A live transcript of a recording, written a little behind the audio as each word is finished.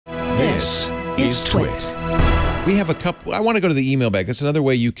This is TWiT. We have a couple. I want to go to the email bag. That's another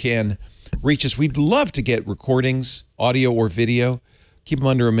way you can reach us. We'd love to get recordings, audio or video. Keep them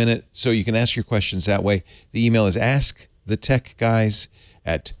under a minute so you can ask your questions that way. The email is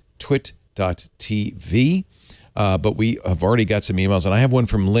askthetechguys@twit.tv. But we have already got some emails, and I have one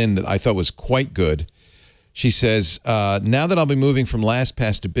from Lynn that I thought was quite good. She says, now that I'll be moving from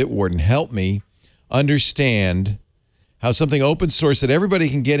LastPass to BitWarden, help me understand how something open source that everybody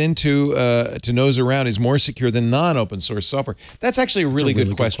can get into to nose around is more secure than non-open source software. That's actually a really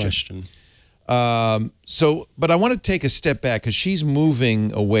good question. But I want to take a step back because she's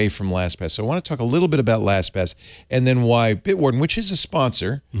moving away from LastPass. So I want to talk a little bit about LastPass and then why BitWarden, which is a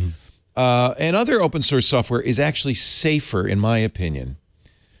sponsor, and other open source software is actually safer, in my opinion,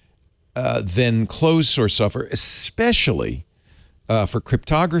 than closed source software, especially for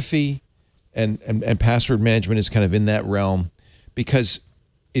cryptography and password management is kind of in that realm, because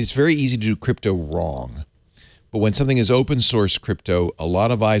it's very easy to do crypto wrong. But when something is open source crypto, a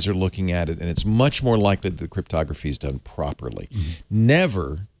lot of eyes are looking at it, and it's much more likely that the cryptography is done properly.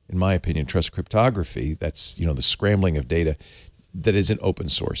 Never, in my opinion, trust cryptography. That's, you know, the scrambling of data that isn't open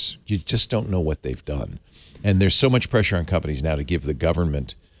source. You just don't know what they've done. And there's so much pressure on companies now to give the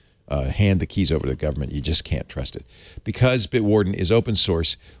government, hand the keys over to the government. You just can't trust it. Because BitWarden is open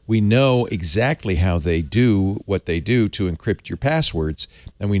source, we know exactly how they do what they do to encrypt your passwords,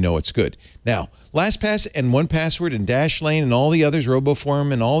 and we know it's good. Now, LastPass and 1Password and Dashlane and all the others,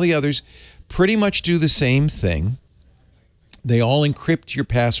 RoboForm and all the others, pretty much do the same thing. They all encrypt your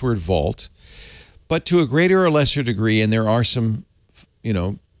password vault, but to a greater or lesser degree, and there are some, you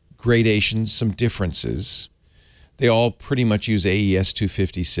know, gradations, some differences. They all pretty much use AES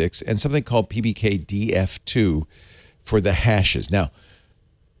 256 and something called PBKDF2 for the hashes. Now,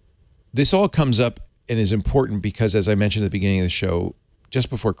 this all comes up and is important because, as I mentioned at the beginning of the show,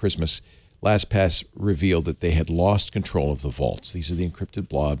 just before Christmas, LastPass revealed that they had lost control of the vaults. These are the encrypted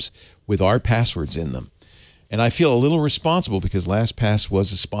blobs with our passwords in them. And I feel a little responsible because LastPass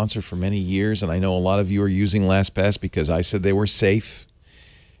was a sponsor for many years, and I know a lot of you are using LastPass because I said they were safe.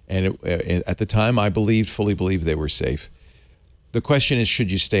 And at the time, I fully believed they were safe. The question is, should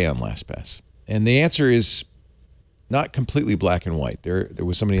you stay on LastPass? And the answer is not completely black and white. There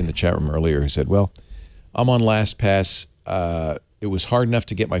was somebody in the chat room earlier who said, well, I'm on LastPass. It was hard enough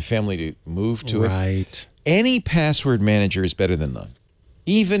to get my family to move to it. Any password manager is better than none.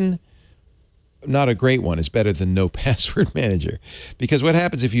 Even not a great one is better than no password manager. Because what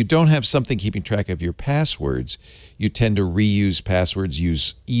happens if you don't have something keeping track of your passwords, you tend to reuse passwords,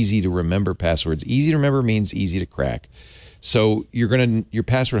 use easy to remember passwords. Easy to remember means easy to crack. So your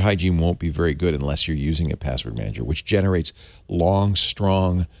password hygiene won't be very good unless you're using a password manager, which generates long,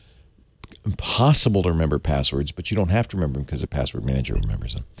 strong, impossible to remember passwords, but you don't have to remember them because a password manager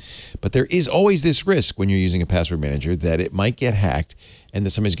remembers them. But there is always this risk when you're using a password manager that it might get hacked and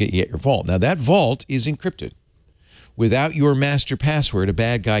that somebody's going to get your vault. Now, that vault is encrypted. Without your master password, a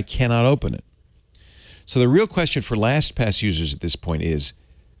bad guy cannot open it. So the real question for LastPass users at this point is,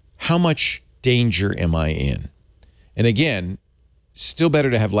 how much danger am I in? And again, still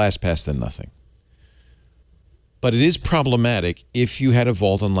better to have LastPass than nothing. But it is problematic if you had a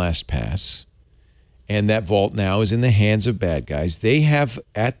vault on LastPass and that vault now is in the hands of bad guys. They have,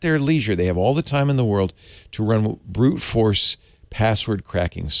 at their leisure, they have all the time in the world to run brute force password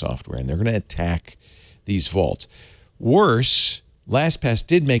cracking software, and they're going to attack these vaults. Worse, LastPass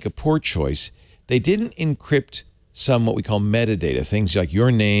did make a poor choice. They didn't encrypt some what we call metadata, things like your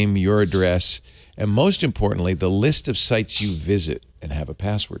name, your address, and most importantly, the list of sites you visit and have a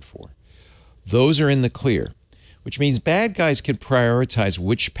password for. Those are in the clear, which means bad guys can prioritize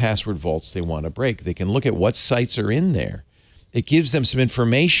which password vaults they want to break. They can look at what sites are in there. It gives them some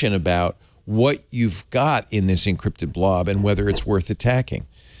information about what you've got in this encrypted blob and whether it's worth attacking.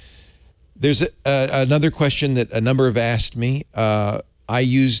 There's another question that a number have asked me. I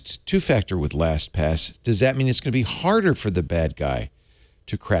used two-factor with LastPass. Does that mean it's going to be harder for the bad guy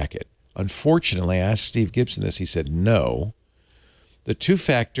to crack it? Unfortunately, I asked Steve Gibson this. He said no. The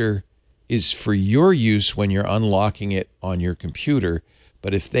two-factor is for your use when you're unlocking it on your computer,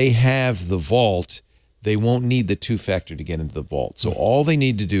 but if they have the vault, they won't need the two-factor to get into the vault. So all they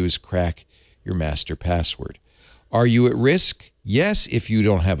need to do is crack your master password. Are you at risk? Yes, if you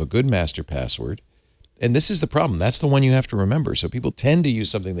don't have a good master password. And this is the problem. That's the one you have to remember. So people tend to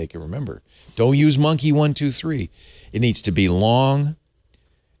use something they can remember. Don't use monkey123. It needs to be long.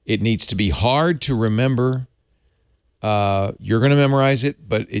 It needs to be hard to remember. You're going to memorize it,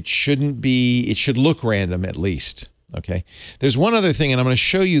 but it shouldn't be, it should look random at least. Okay. There's one other thing, and I'm going to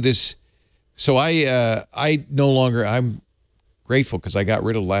show you this. So I'm grateful because I got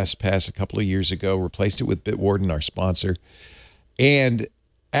rid of LastPass a couple of years ago, replaced it with BitWarden, our sponsor. And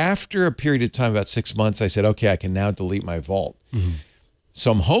after a period of time, about 6 months, I said, okay, I can now delete my vault.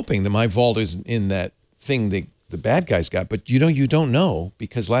 So I'm hoping that my vault isn't in that thing that the bad guys got. But you don't know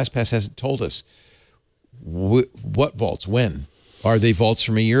because LastPass hasn't told us what vaults, when. Are they vaults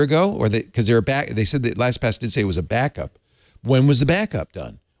from a year ago? Or because they're back? They said that LastPass did say it was a backup. When was the backup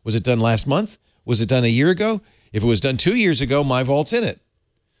done? Was it done last month? Was it done a year ago? If it was done 2 years ago, my vault's in it.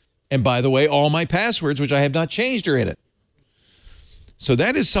 And by the way, all my passwords, which I have not changed, are in it. So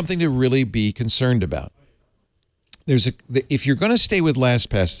that is something to really be concerned about. If you're going to stay with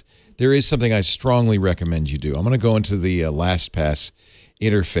LastPass, there is something I strongly recommend you do. I'm going to go into the LastPass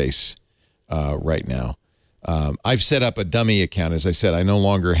interface right now. I've set up a dummy account. As I said, I no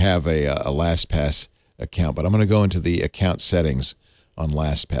longer have a LastPass account, but I'm going to go into the account settings on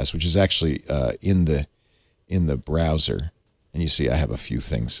LastPass, which is actually in the browser. And you see I have a few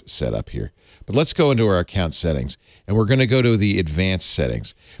things set up here. But let's go into our account settings, and we're going to go to the advanced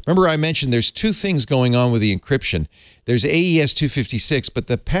settings. Remember I mentioned there's two things going on with the encryption. There's AES 256, but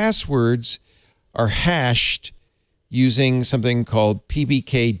the passwords are hashed using something called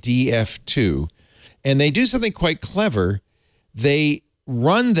PBKDF2. And they do something quite clever. They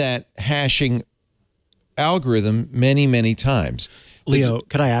run that hashing algorithm many, many times. Leo,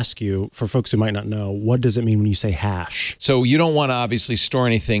 could I ask you, for folks who might not know, what does it mean when you say hash? So you don't want to obviously store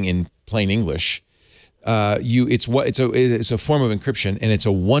anything in plain English. It's a form of encryption, and it's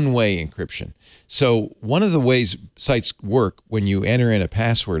a one-way encryption. So one of the ways sites work when you enter in a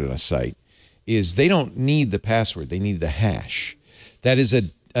password on a site is they don't need the password; they need the hash. That is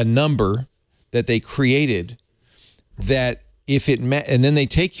a number that they created that if it and then they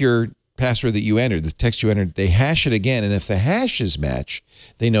take your password that you entered, the text you entered, they hash it again, and if the hashes match,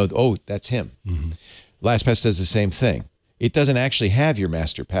 they know, oh, that's him. LastPass does the same thing. It doesn't actually have your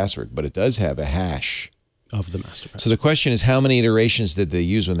master password, but it does have a hash of the master password. So the question is, how many iterations did they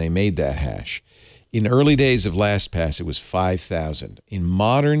use when they made that hash? In early days of LastPass, it was 5,000. In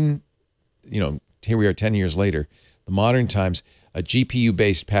modern, here we are 10 years later, the modern times, a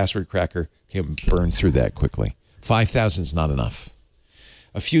GPU-based password cracker can burn through that quickly. 5,000 is not enough.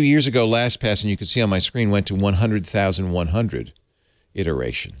 A few years ago, LastPass, and you can see on my screen, went to 100,100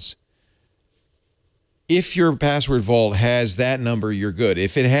 iterations. If your password vault has that number, you're good.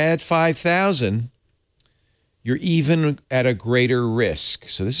 If it had 5,000, you're even at a greater risk.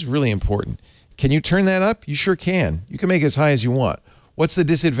 So this is really important. Can you turn that up? You sure can. You can make it as high as you want. What's the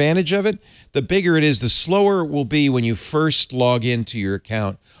disadvantage of it? The bigger it is, the slower it will be when you first log into your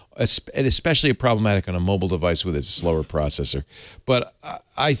account, and especially problematic on a mobile device with its slower processor. But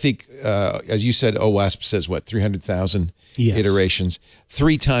I think, as you said, OWASP says, what, 300,000 iterations?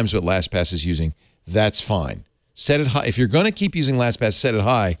 3 times what LastPass is using. That's fine. Set it high. If you're going to keep using LastPass, set it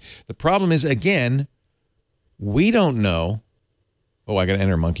high. The problem is, again, we don't know. Oh, I got to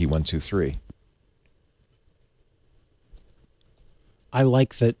enter monkey 123. I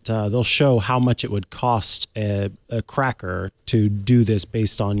like that they'll show how much it would cost a cracker to do this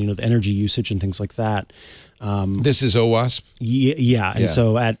based on, the energy usage and things like that. This is OWASP? Yeah. And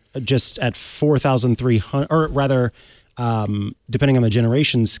so at 4,300, or rather, depending on the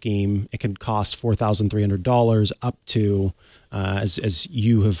generation scheme, it can cost $4,300 up to, as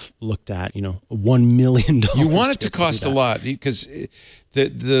you have looked at, $1 million. You want it to cost a lot because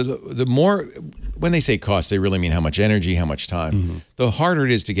the more, when they say cost, they really mean how much energy, how much time. The harder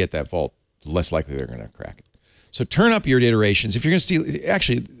it is to get that vault, the less likely they're going to crack it. So turn up your iterations. If you're going to steal,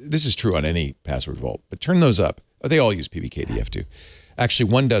 actually, this is true on any password vault, but turn those up. They all use PBKDF2.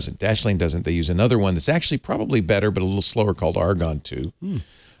 Actually, one doesn't. Dashlane doesn't. They use another one that's actually probably better, but a little slower, called Argon 2.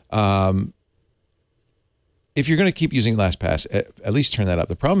 If you're going to keep using LastPass, at least turn that up.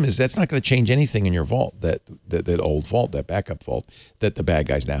 The problem is that's not going to change anything in your vault, that old vault, that backup vault that the bad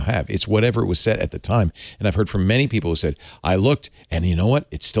guys now have. It's whatever it was set at the time. And I've heard from many people who said, I looked, and you know what?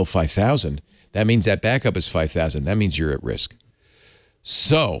 It's still 5,000. That means that backup is 5,000. That means you're at risk.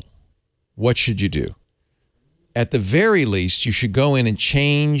 So what should you do? At the very least, you should go in and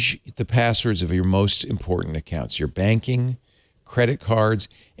change the passwords of your most important accounts, your banking, credit cards,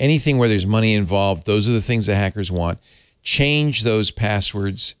 anything where there's money involved. Those are the things the hackers want. Change those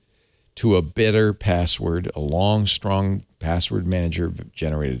passwords to a better password, a long, strong password manager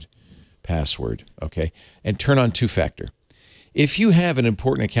generated password, okay? And turn on two-factor. If you have an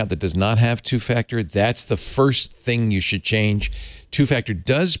important account that does not have two-factor, that's the first thing you should change. Two-factor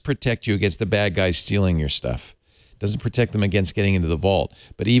does protect you against the bad guys stealing your stuff. Doesn't protect them against getting into the vault.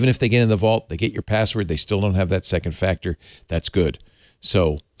 But even if they get in the vault, they get your password, they still don't have that second factor, that's good.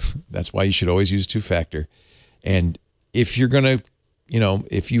 So that's why you should always use two-factor. And if you're going to,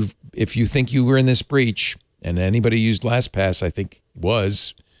 if you think you were in this breach, and anybody used LastPass, I think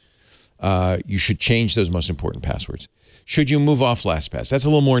was, you should change those most important passwords. Should you move off LastPass? That's a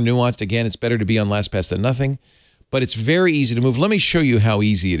little more nuanced. Again, it's better to be on LastPass than nothing, but it's very easy to move. Let me show you how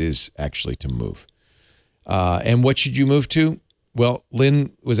easy it is actually to move. And what should you move to? Well,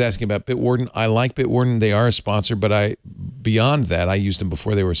 Lynn was asking about BitWarden. I like BitWarden. They are a sponsor, but beyond that, I used them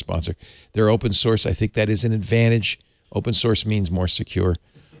before they were a sponsor. They're open source. I think that is an advantage. Open source means more secure.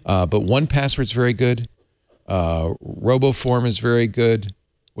 But 1Password's very good. RoboForm is very good.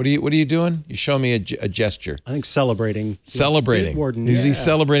 What are you doing? You show me a gesture. I think celebrating. Celebrating. BitWarden. He's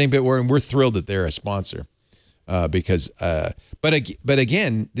celebrating BitWarden. We're thrilled that they're a sponsor. Because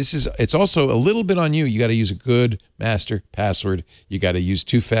again, it's also a little bit on you. You got to use a good master password. You got to use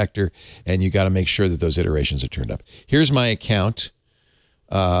 2-factor, and you got to make sure that those iterations are turned up. Here's my account,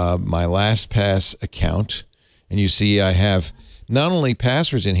 my LastPass account, and you see I have not only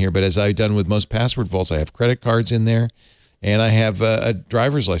passwords in here, but as I've done with most password vaults, I have credit cards in there, and I have a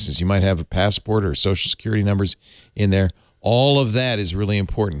driver's license. You might have a passport or social security numbers in there. All of that is really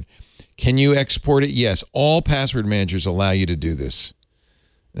important. Can you export it? Yes. All password managers allow you to do this.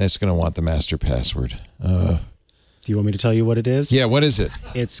 That's going to want the master password. Do you want me to tell you what it is? Yeah, what is it?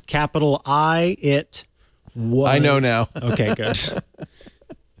 It's capital I, it, was. I know now. Okay, good.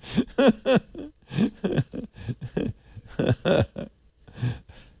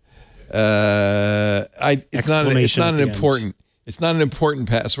 It's not an important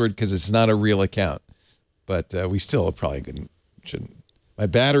password because it's not a real account. But we still probably shouldn't. My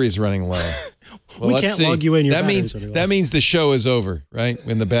battery is running low. Well, we can't log you in. Your that means the show is over, right?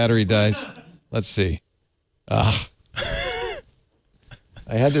 When the battery dies. Let's see. I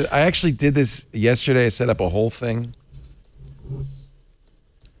actually did this yesterday. I set up a whole thing.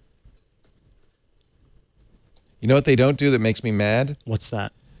 You know what they don't do that makes me mad? What's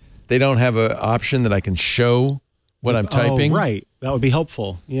that? They don't have an option that I can show what I'm typing. Oh, right. That would be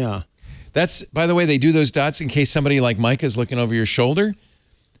helpful. Yeah. That's, by the way, they do those dots in case somebody like Mikah is looking over your shoulder.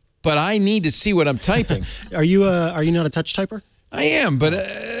 But I need to see what I'm typing. Are you not a touch typer? I am, but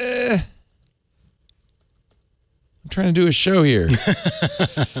I'm trying to do a show here.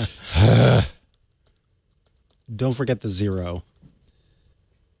 Don't forget the 0.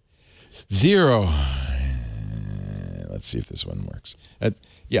 0. Let's see if this one works.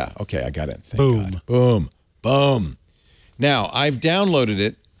 Yeah, okay, I got it. Thank Boom. God. Boom. Boom. Now, I've downloaded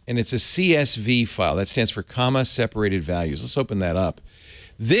it, and it's a CSV file. That stands for comma separated values. Let's open that up.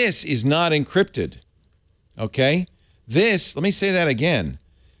 This is not encrypted, okay? Let me say that again.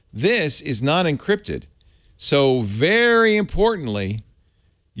 This is not encrypted. So very importantly,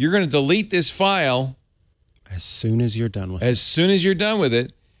 you're going to delete this file as soon as you're done with it. As soon as you're done with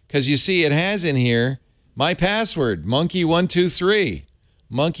it, because you see it has in here my password, monkey123.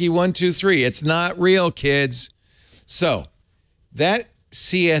 Monkey123. It's not real, kids. So that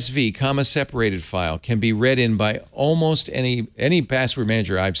CSV, comma separated file, can be read in by almost any password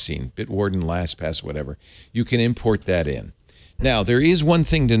manager I've seen, BitWarden, LastPass, whatever. You can import that in. Now, there is one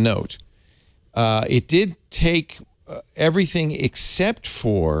thing to note. It did take everything except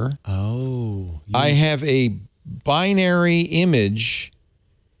for I have a binary image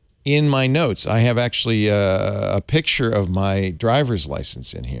in my notes. I have actually a picture of my driver's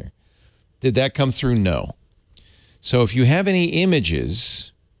license in here. Did that come through? No. So if you have any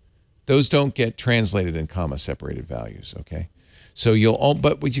images, those don't get translated in comma separated values, okay? So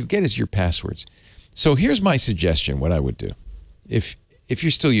but what you get is your passwords. So here's my suggestion, what I would do. If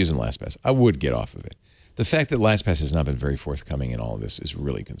you're still using LastPass, I would get off of it. The fact that LastPass has not been very forthcoming in all of this is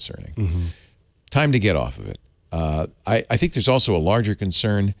really concerning. Mm-hmm. Time to get off of it. I think there's also a larger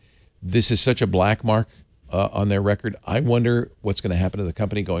concern. This is such a black mark on their record. I wonder what's going to happen to the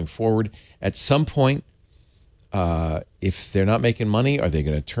company going forward. At some point, if they're not making money, are they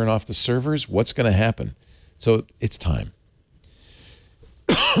going to turn off the servers? What's going to happen? So it's time.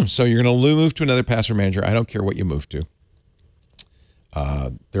 So you're going to move to another password manager. I don't care what you move to.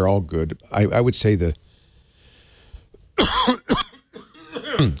 They're all good. I would say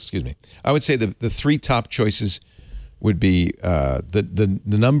excuse me. I would say the 3 top choices would be the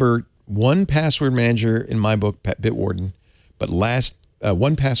number 1 password manager in my book, BitWarden, but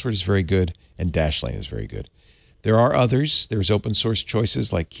 1Password is very good and Dashlane is very good. There are others. There's open source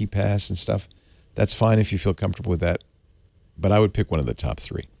choices like KeePass and stuff. That's fine if you feel comfortable with that. But I would pick one of the top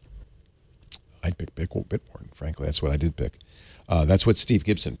 3. I'd pick BitWarden, frankly. That's what I did pick. That's what Steve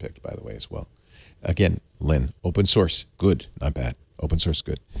Gibson picked, by the way, as well. Again, Lynn, open source, good, not bad. Open source,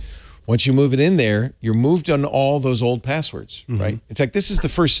 good. Once you move it in there, you're moved on all those old passwords, Mm-hmm. right? In fact, this is the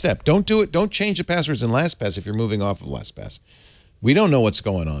first step. Don't do it. Don't change the passwords in LastPass if you're moving off of LastPass. We don't know what's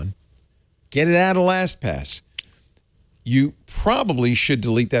going on. Get it out of LastPass. You probably should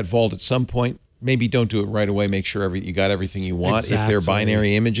delete that vault at some point. Maybe don't do it right away. Make sure you got everything you want. Exactly. If they're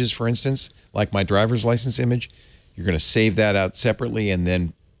binary images, for instance, like my driver's license image, you're going to save that out separately and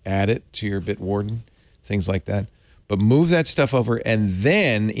then add it to your BitWarden, things like that. But move that stuff over, and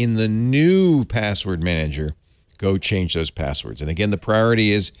then in the new password manager, go change those passwords. And again, the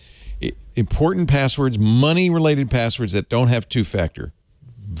priority is important passwords, money-related passwords that don't have two-factor.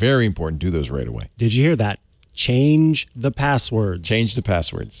 Very important. Do those right away. Did you hear that? Change the passwords. Change the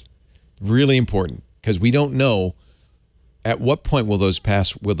passwords. Really important, because we don't know at what point will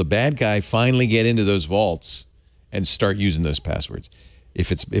the bad guy finally get into those vaults and start using those passwords. If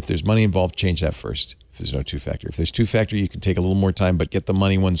there's money involved, change that first. If there's no two-factor. If there's two-factor, you can take a little more time, but get the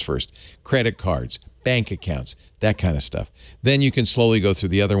money ones first. Credit cards, bank accounts, that kind of stuff. Then you can slowly go through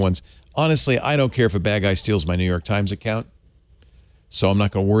the other ones. Honestly, I don't care if a bad guy steals my New York Times account, so I'm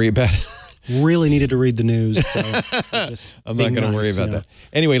not going to worry about it. Really needed to read the news. So I'm not going to worry about that.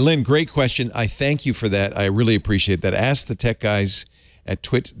 Anyway, Lynn, great question. I thank you for that. I really appreciate that. Ask the tech guys at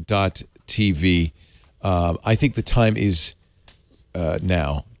TWiT.tv. I think the time is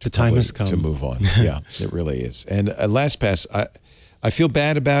now. The time has come to move on. Yeah, it really is. And LastPass, I feel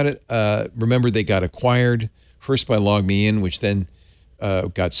bad about it. Remember, they got acquired first by LogMeIn, which then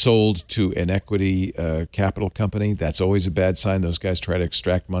got sold to an equity capital company. That's always a bad sign. Those guys try to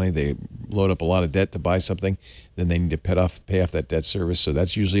extract money. They load up a lot of debt to buy something. Then they need to pay off that debt service. So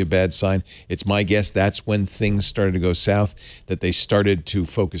that's usually a bad sign. It's my guess that's when things started to go south, that they started to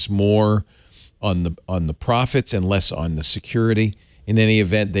focus more on the profits and less on the security. In any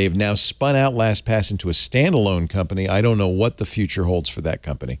event, they've now spun out LastPass into a standalone company. I don't know what the future holds for that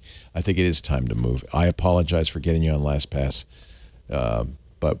company. I think it is time to move. I apologize for getting you on LastPass.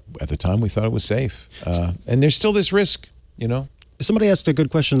 But at the time, we thought it was safe. And there's still this risk, you know? Somebody asked a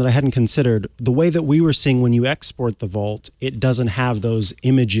good question that I hadn't considered. The way that we were seeing when you export the vault, it doesn't have those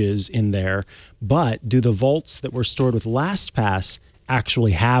images in there. But do the vaults that were stored with LastPass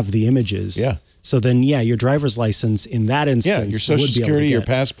actually have the images? Yeah. So then, yeah, your driver's license in that instance, Yeah, your social would be security, able to your get.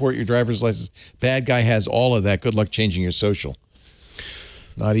 passport, your driver's license. Bad guy has all of that. Good luck changing your social.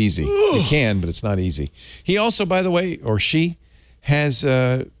 Not easy. You can, but it's not easy. He also, by the way, or she, has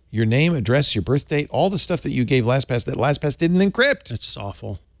your name, address, your birth date, all the stuff that you gave LastPass that LastPass didn't encrypt. It's just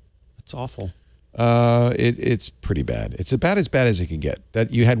awful. It's awful. It's pretty bad. It's about as bad as it can get.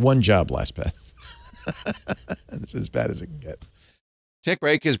 That you had one job, LastPass. It's as bad as it can get. Tech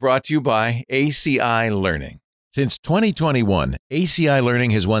Break is brought to you by ACI Learning. Since 2021, ACI Learning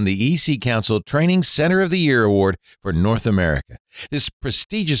has won the EC Council Training Center of the Year Award for North America. This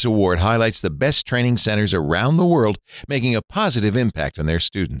prestigious award highlights the best training centers around the world, making a positive impact on their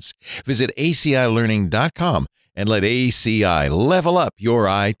students. Visit acilearning.com and let ACI level up your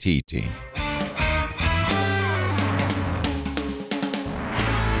IT team.